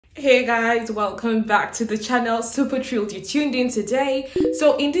Hey guys, welcome back to the channel. Super thrilled you tuned in today.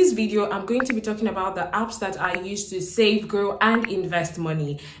 So in this video, I'm going to be talking about the apps that I use to save, grow and invest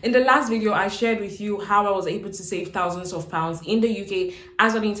money. In the last video, I shared with you how I was able to save thousands of pounds in the UK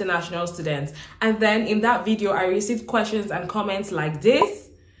as an international student. And then in that video, I received questions and comments like this,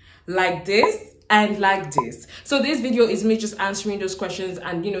 and like this. So this video is me just answering those questions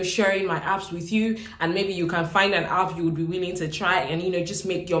and sharing my apps with you, and maybe you can find an app you would be willing to try and just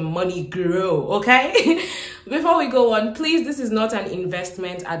make your money grow. Okay. Before we go on, please, this is not an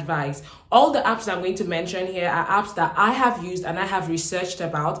investment advice. All the apps I'm going to mention here are apps that I have used and I have researched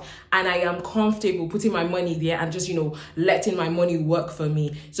about, and I am comfortable putting my money there and just letting my money work for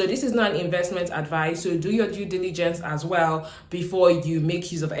me. So this is not an investment advice, so do your due diligence as well before you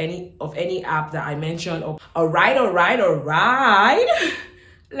make use of any app that I mentioned. All right,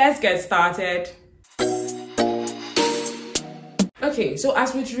 let's get started. Okay, so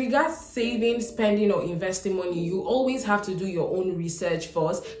as with regards saving, spending or investing money, you always have to do your own research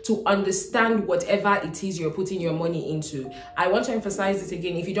first to understand whatever it is you're putting your money into. I want to emphasize this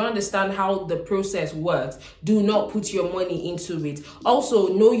again. If you don't understand how the process works, do not put your money into it. Also,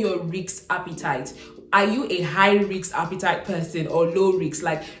 know your risk appetite. Are you a high risk appetite person or low risk?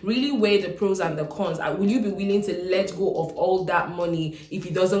 Like, really weigh the pros and the cons. Will you be willing to let go of all that money if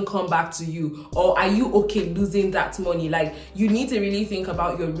it doesn't come back to you? Or are you okay losing that money? Like, you need to really think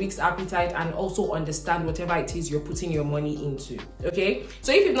about your risk appetite and also understand whatever it is you're putting your money into. Okay,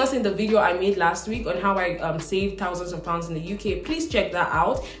 so if you've not seen the video I made last week on how I saved thousands of pounds in the UK, please check that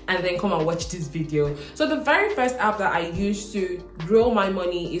out and then come and watch this video. So the very first app that I use to grow my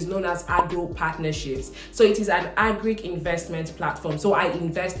money is known as Agro Partnerships. So it is an agri investment platform. So I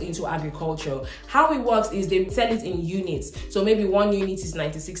invest into agriculture. How it works is they sell it in units. So maybe one unit is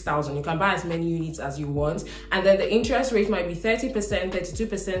 96,000. You can buy as many units as you want. And then the interest rate might be 30%,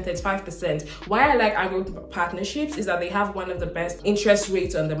 32%, 35%. Why I like Agro Partnerships is that they have one of the best interest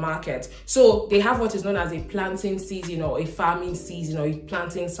rates on the market. So they have what is known as a planting season or a farming season or a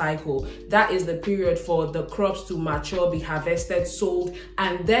planting cycle. That is the period for the crops to mature, be harvested, sold,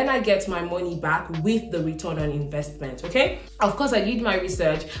 and then I get my money back with the return on investment. Okay, of course I did my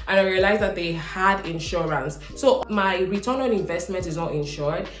research and I realized that they had insurance. So my return on investment is not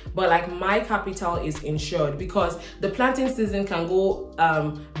insured, but like my capital is insured, because the planting season can go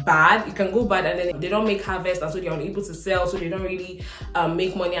bad. It can go bad and then they don't make harvest, and so they're unable to sell, so they don't really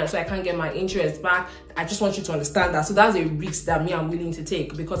make money, and so I can't get my interest back. I just want you to understand that. So that's a risk that I'm willing to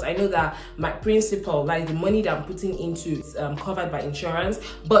take, because I know that my principal, like the money that I'm putting into, is covered by insurance,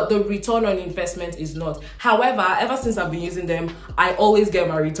 but the return on investment is not. However, ever since I've been using them, I always get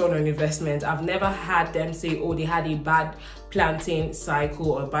my return on investment. I've never had them say, oh, they had a bad planting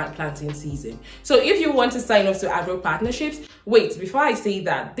cycle or bad planting season. So if you want to sign up to Agro Partnerships, wait, before I say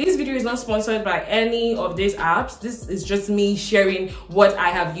that, this video is not sponsored by any of these apps. This is just me sharing what I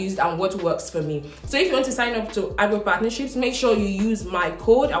have used and what works for me. So if you want to sign up to Agro Partnerships, make sure you use my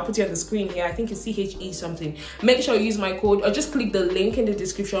code. I'll put it on the screen here. I think it's CHE something. Make sure you use my code, or just click the link in the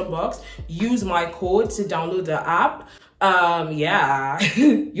description box. Use my code to download the app. Yeah,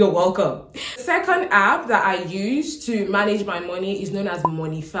 you're welcome. The second app that I use to manage my money is known as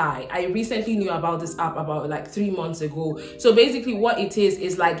Monify. I recently knew about this app about like 3 months ago. So basically what it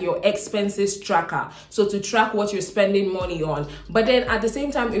is like your expenses tracker. So to track what you're spending money on, but then at the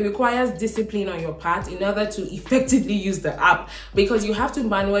same time, it requires discipline on your part in order to effectively use the app, because you have to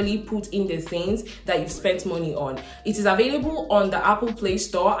manually put in the things that you've spent money on. It is available on the Apple Play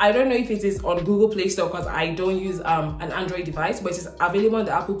Store. I don't know if it is on Google Play Store, because I don't use an Android device, but it is available on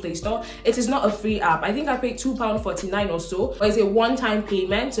the Apple Play Store. It is not a free app. I think I paid £2.49 or so, but it's a one-time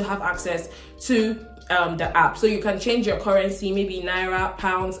payment to have access to the app. So you can change your currency, maybe naira,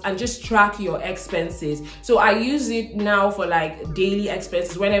 pounds, and just track your expenses. So I use it now for like daily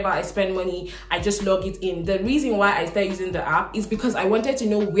expenses. Whenever I spend money, I just log it in. The reason why I started using the app is because I wanted to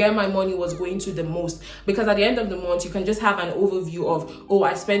know where my money was going to the most, because at the end of the month, you can just have an overview of, oh,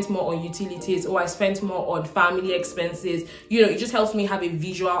 I spent more on utilities, or I spent more on family expenses. It just helps me have a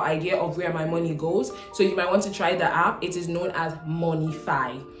visual idea of where my money goes. So you might want to try the app. It is known as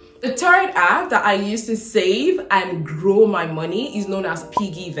Monify. The third app that I use to save and grow my money is known as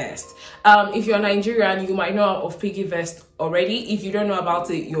PiggyVest. If you're Nigerian, you might know of PiggyVest already. If you don't know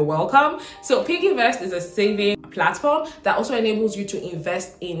about it, you're welcome. So PiggyVest is a saving platform that also enables you to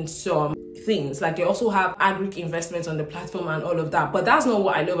invest in some things. Like they also have agri investments on the platform and all of that. But that's not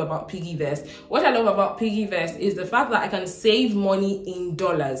what I love about Piggyvest. What I love about Piggyvest is the fact that I can save money in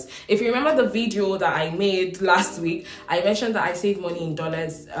dollars. If you remember the video that I made last week, I mentioned that I saved money in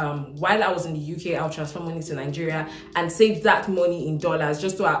dollars while I was in the UK. I'll transfer money to Nigeria and save that money in dollars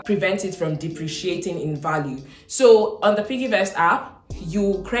just to prevent it from depreciating in value. So on the Piggyvest app,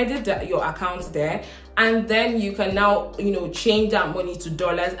 you credit your account there, and then you can now, change that money to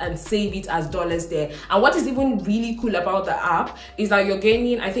dollars and save it as dollars there. And what is even really cool about the app is that you're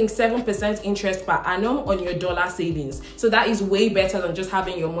gaining, I think, 7% interest per annum on your dollar savings. So that is way better than just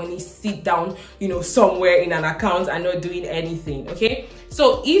having your money sit down, somewhere in an account and not doing anything, okay?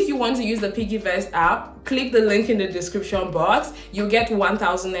 So if you want to use the Piggyvest app, click the link in the description box. You get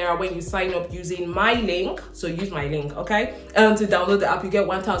 1,000 naira when you sign up using my link. So use my link, okay? To download the app, you get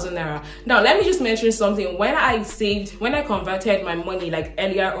 1,000 naira. Now, let me just mention something. When I converted my money like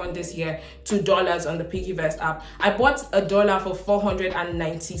earlier on this year to dollars on the Piggyvest app, I bought a dollar for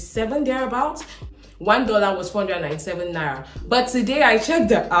 497 thereabouts. $1 was 497 naira. But today I checked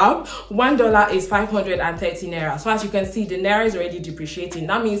the app, $1 is 530 naira. So as you can see, the naira is already depreciating.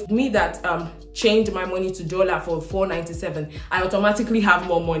 That means me that changed my money to dollar for 497, I automatically have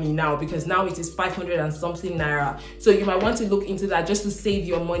more money now because now it is 500 and something naira. So you might want to look into that just to save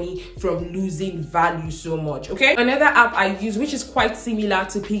your money from losing value so much, okay? Another app I use, which is quite similar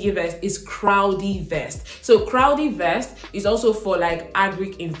to Piggyvest, is Crowdyvest. So Crowdyvest is also for like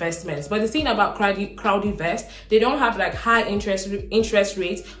agri investments. But the thing about Crowdyvest, they don't have like high interest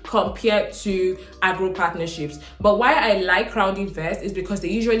rates compared to agro partnerships. But why I like Crowdyvest is because they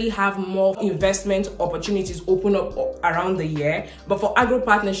usually have more investment opportunities open up around the year. But for agro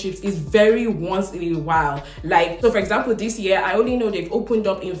partnerships, it's very once in a while. Like, so for example, this year, I only know they've opened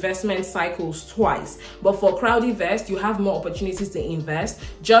up investment cycles twice. But for Crowdyvest, you have more opportunities to invest,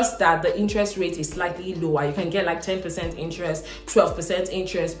 just that the interest rate is slightly lower. You can get like 10% interest, 12%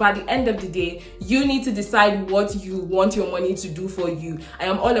 interest. But at the end of the day, you need to decide what you want your money to do for you. I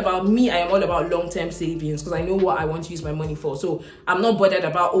am all about long-term savings because I know what I want to use my money for. So I'm not bothered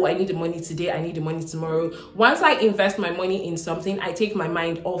about, oh, I need the money today, I need the money tomorrow. Once I invest my money in something, I take my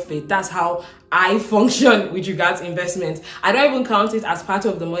mind off it. That's how I function with regards to investment. I don't even count it as part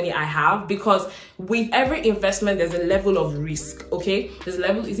of the money I have, because with every investment, there's a level of risk, okay? There's a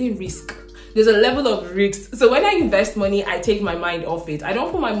level, is it risk? There's a level of risk. So when I invest money, I take my mind off it. I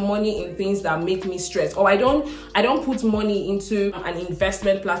don't put my money in things that make me stress, or I don't put money into an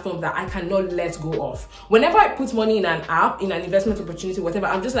investment platform that I cannot let go of. Whenever I put money in an app, in an investment opportunity, whatever,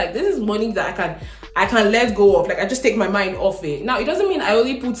 I'm just like, this is money that I can let go of. Like, I just take my mind off it. Now, it doesn't mean I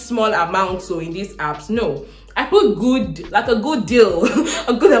only put small amounts so in these apps. No. I put a good deal,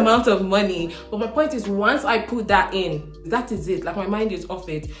 a good amount of money. But my point is, once I put that in, that is it. Like, my mind is off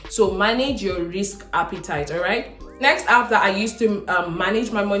it. So manage your risk appetite, all right? Next app that I use to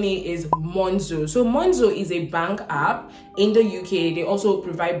manage my money is Monzo. So Monzo is a bank app in the UK. They also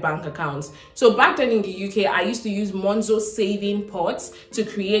provide bank accounts. So back then in the UK, I used to use Monzo saving pots to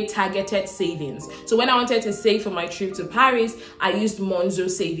create targeted savings. So when I wanted to save for my trip to Paris, I used Monzo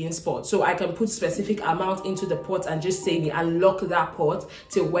savings pot. So I can put specific amount into the pot and just save it and lock that pot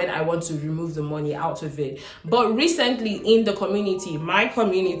till when I want to remove the money out of it. But recently in the community, my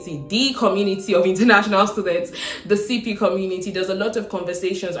community, the community of international students, the CP community, there's a lot of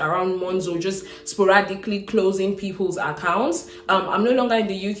conversations around Monzo just sporadically closing people's accounts. I'm no longer in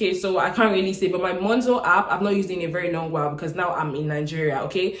the UK, so I can't really say, but my Monzo app, I've not used it in a very long while because now I'm in Nigeria,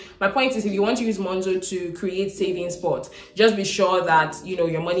 okay? My point is, if you want to use Monzo to create savings spots, just be sure that, you know,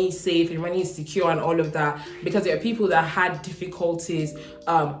 your money is safe, your money is secure and all of that, because there are people that had difficulties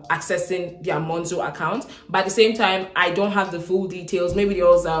accessing their Monzo account. But at the same time, I don't have the full details. Maybe there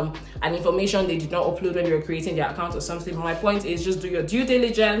was an information they did not upload when they were creating their account or something. But my point is, just do your due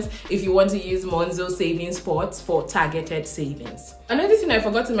diligence if you want to use Monzo savings pots for targeted savings. Another thing I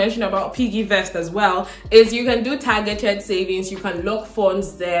forgot to mention about Piggyvest as well is you can do targeted savings. You can lock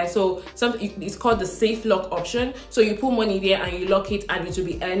funds there. So it's called the safe lock option. So you put money there and you lock it, and it will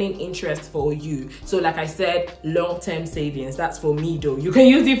be earning interest for you. So like I said, long-term savings. That's for me though. You can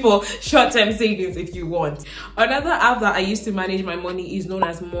use it for short-term savings if you want. Another app that I use to manage my money is known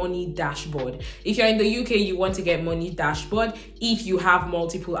as Money Dashboard. If you're in the UK, you want to get Money Dashboard, if you have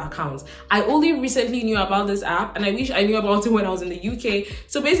multiple accounts. I only recently knew about this app, and I wish I knew about it when I was in the UK.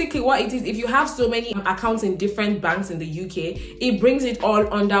 So basically what it is, if you have so many accounts in different banks in the UK, it brings it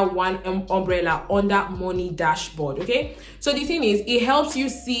all under one umbrella, under Money Dashboard. Okay, so the thing is, it helps you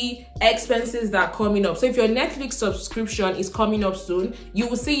see expenses that are coming up. So if your Netflix subscription is coming up soon, you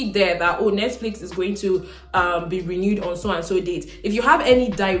will see there that, oh, Netflix is going to be renewed on so and so date. If you have any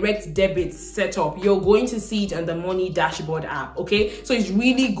direct debits set up, you're going to see it on the Money Dashboard app. Okay, so it's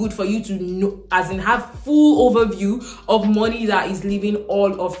really good for you to know, as in have full overview of money that is leaving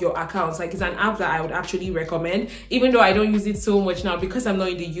all of your accounts. Like, it's an app that I would actually recommend, even though I don't use it so much now because I'm not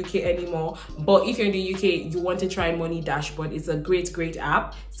in the UK anymore. But if you're in the UK, you want to try Money Dashboard, it's a great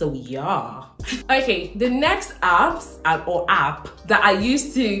app. So yeah. Okay, the next app that I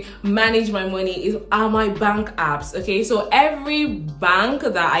use to manage my money are my bank apps. Okay, so every bank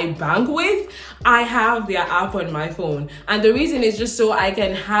that I bank with, I have their app on my phone, and the reason is just so I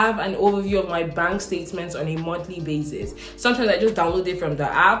can have an overview of my bank statements on a monthly basis. Sometimes I just download it from the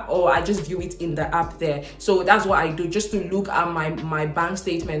app, or I just view it in the app there. So that's what I do, just to look at my bank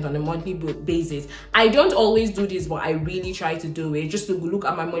statement on a monthly basis. I don't always do this, but I really try to do it, just to look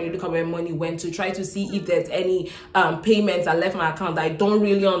at my money, look at where money went, to try to see if there's any payments that left my account that I don't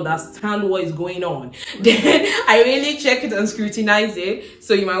really understand what is going on. Then I really check it and scrutinize it.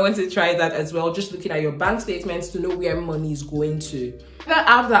 So you might want to try that as well, just looking at your bank statements to know where money is going to. The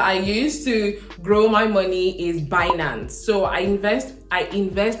app that I use to grow my money is Binance. So I invest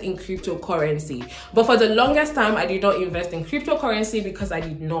in cryptocurrency, but for the longest time I did not invest in cryptocurrency because I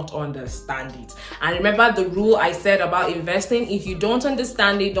did not understand it. And remember the rule I said about investing: if you don't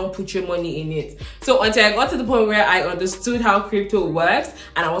understand it, don't put your money in it. So until I got to the point where I understood how crypto works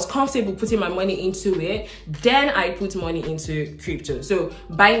and I was comfortable putting my money into it, then I put money into crypto. So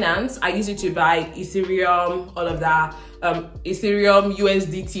Binance, I use it to buy Ethereum, all of that, Ethereum,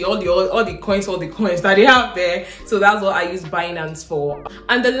 USDT, all the coins that they have there. So that's what I use Binance for.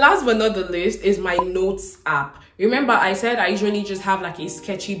 And the last but not the least is my Notes app. Remember, I said I usually just have like a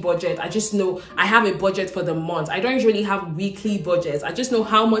sketchy budget. I just know I have a budget for the month. I don't usually have weekly budgets. I just know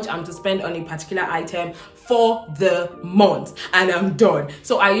how much I'm to spend on a particular item for the month, and I'm done.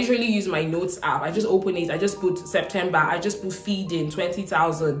 So I usually use my Notes app. I just open it, I just put September, I just put feeding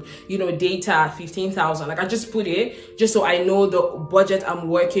 20,000, data 15,000. Like, I just put it just so I know the budget I'm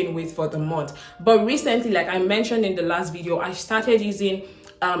working with for the month. But recently, like I mentioned in the last video, I started using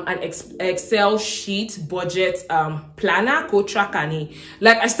an Excel sheet budget planner called Trackani.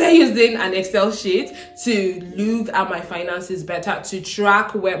 Like, I started using an Excel sheet to look at my finances better, to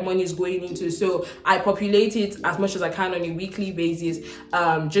track where money is going into. So I populate it as much as I can on a weekly basis,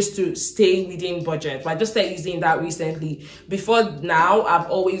 just to stay within budget. But I just started using that recently. Before now, I've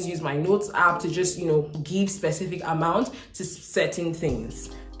always used my Notes app to just give specific amount to certain things.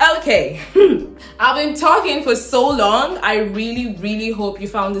 Okay, I've been talking for so long. I really hope you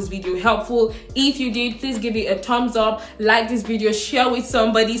found this video helpful. If you did, please give it a thumbs up, like this video, share with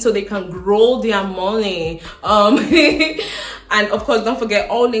somebody so they can grow their money. And of course, don't forget,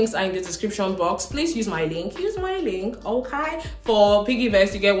 all links are in the description box. Please use my link, okay? For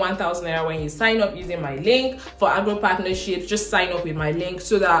Piggyverse, you get 1,000 naira when you sign up using my link. For agro partnerships, just sign up with my link,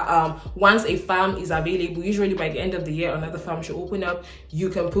 so that once a farm is available, usually by the end of the year, another farm should open up, you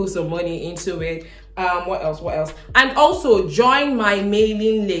can put some money into it. What else? And also join my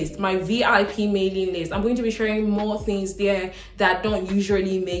mailing list, my VIP mailing list. I'm going to be sharing more things there that don't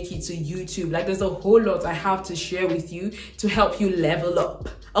usually make it to YouTube. Like, there's a whole lot I have to share with you to help you level up.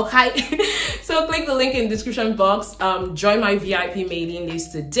 Okay, so click the link in the description box, join my VIP mailing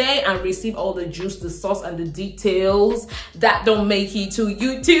list today and receive all the juice, the sauce, and the details that don't make it to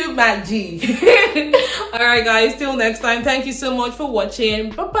YouTube, my G. All right guys, till next time, thank you so much for watching.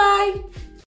 Bye bye.